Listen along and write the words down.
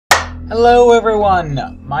Hello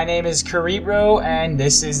everyone, my name is Kuuribro, and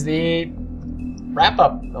this is the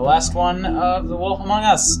wrap-up, the last one of The Wolf Among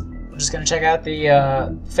Us. We're just going to check out the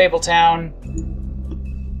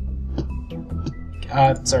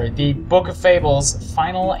the Book of Fables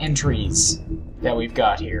final entries that we've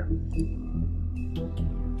got here.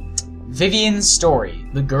 Vivian's story,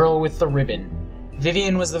 The Girl with the Ribbon.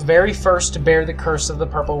 Vivian was the very first to bear the curse of the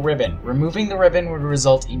purple ribbon. Removing the ribbon would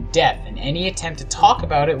result in death, and any attempt to talk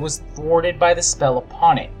about it was thwarted by the spell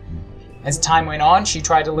upon it. As time went on, she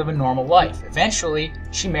tried to live a normal life. Eventually,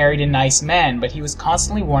 she married a nice man, but he was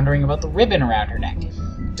constantly wondering about the ribbon around her neck.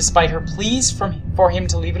 Despite her pleas for him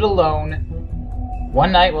to leave it alone,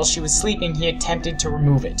 one night while she was sleeping, he attempted to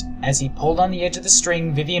remove it. As he pulled on the edge of the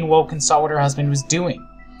string, Vivian woke and saw what her husband was doing.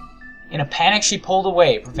 In a panic, she pulled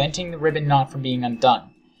away, preventing the ribbon knot from being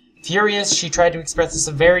undone. Furious, she tried to express the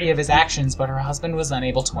severity of his actions, but her husband was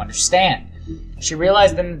unable to understand. She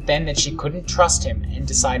realized then that she couldn't trust him and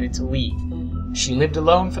decided to leave. She lived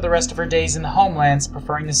alone for the rest of her days in the homelands,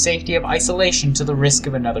 preferring the safety of isolation to the risk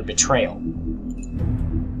of another betrayal.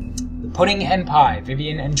 The Pudding and Pie,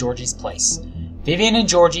 Vivian and Georgie's Place. Vivian and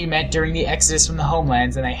Georgie met during the exodus from the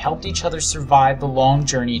homelands, and they helped each other survive the long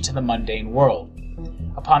journey to the mundane world.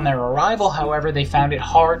 Upon their arrival, however, they found it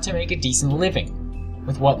hard to make a decent living.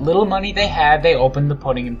 With what little money they had, they opened the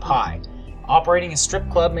Pudding and Pie. Operating a strip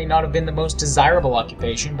club may not have been the most desirable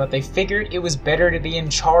occupation, but they figured it was better to be in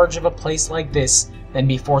charge of a place like this than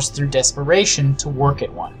be forced through desperation to work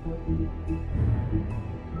at one.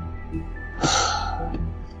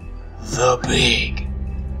 The Big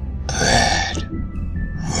Bad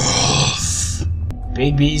Wolf.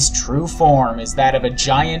 Bigby's true form is that of a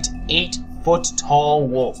giant 8-foot-tall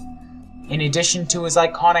wolf. In addition to his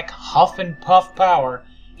iconic huff and puff power,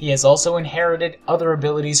 he has also inherited other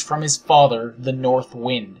abilities from his father, the North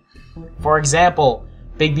Wind. For example,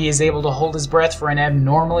 Bigby is able to hold his breath for an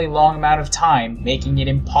abnormally long amount of time, making it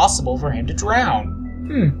impossible for him to drown.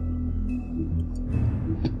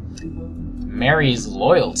 Mary's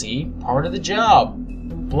loyalty, part of the job.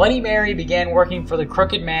 Bloody Mary began working for the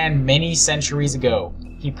Crooked Man many centuries ago.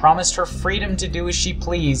 He promised her freedom to do as she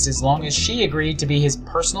pleased as long as she agreed to be his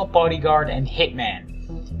personal bodyguard and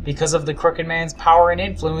hitman. Because of the Crooked Man's power and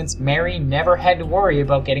influence, Mary never had to worry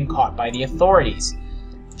about getting caught by the authorities.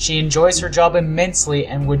 She enjoys her job immensely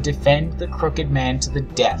and would defend the Crooked Man to the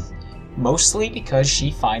death, mostly because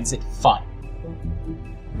she finds it fun.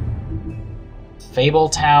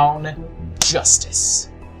 Fabletown Justice.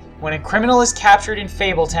 When a criminal is captured in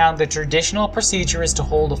Fabletown, the traditional procedure is to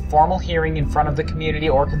hold a formal hearing in front of the community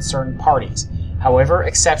or concerned parties. However,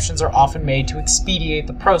 exceptions are often made to expedite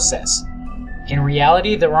the process. In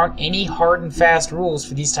reality, there aren't any hard and fast rules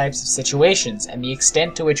for these types of situations, and the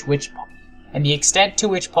extent to which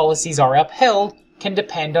policies are upheld can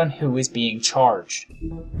depend on who is being charged.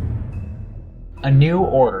 A New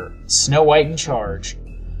Order. Snow White in charge.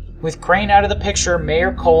 With Crane out of the picture,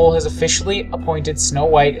 Mayor Cole has officially appointed Snow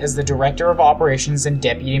White as the Director of Operations and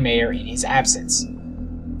Deputy Mayor in his absence.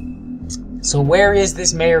 So where is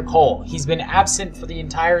this Mayor Cole? He's been absent for the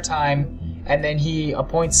entire time, and then he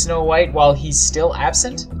appoints Snow White while he's still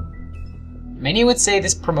absent? Many would say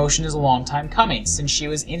this promotion is a long time coming, since she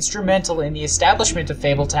was instrumental in the establishment of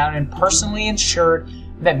Fabletown and personally ensured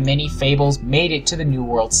that many fables made it to the New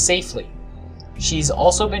World safely. She's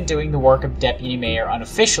also been doing the work of Deputy Mayor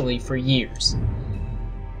unofficially for years.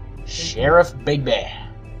 Sheriff Bigby.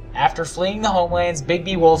 After fleeing the homelands,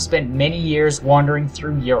 Bigby Wolf spent many years wandering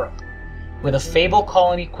through Europe. With a fable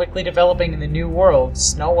colony quickly developing in the New World,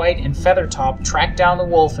 Snow White and Feathertop tracked down the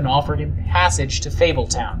wolf and offered him passage to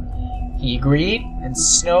Fabletown. He agreed, and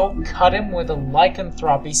Snow cut him with a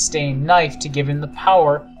lycanthropy-stained knife to give him the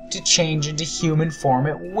power to change into human form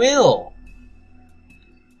at will.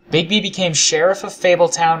 Bigby became Sheriff of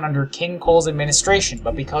Fabletown under King Cole's administration,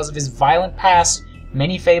 but because of his violent past,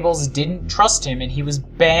 many fables didn't trust him and he was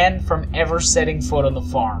banned from ever setting foot on the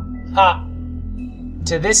farm. Ha!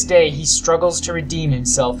 To this day, he struggles to redeem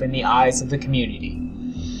himself in the eyes of the community.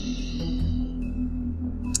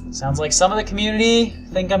 Sounds like some of the community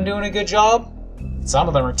think I'm doing a good job. Some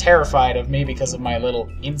of them are terrified of me because of my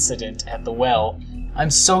little incident at the well. I'm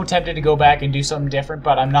so tempted to go back and do something different,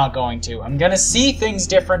 but I'm not going to. I'm gonna see things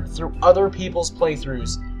different through other people's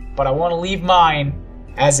playthroughs, but I want to leave mine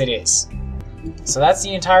as it is. So that's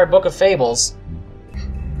the entire Book of Fables.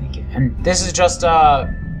 And this is just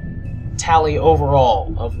a tally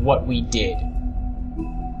overall of what we did.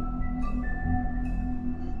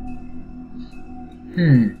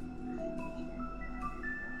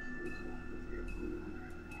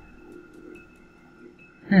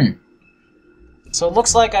 So it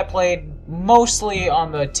looks like I played mostly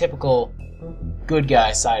on the typical good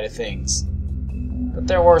guy side of things. But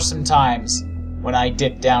there were some times when I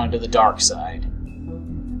dipped down to the dark side.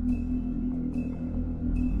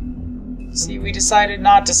 See, we decided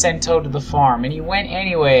not to send Toad to the farm, and he went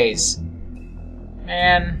anyways.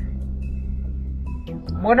 Man,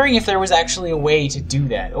 I'm wondering if there was actually a way to do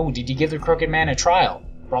that. Oh, did you give the Crooked Man a trial?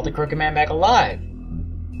 Brought the Crooked Man back alive?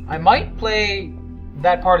 I might play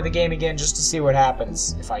that part of the game again just to see what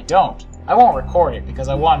happens. If I don't, I won't record it because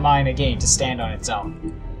I want mine again to stand on its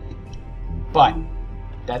own. But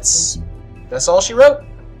that's all she wrote.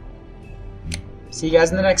 See you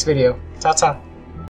guys in the next video. Ta-ta.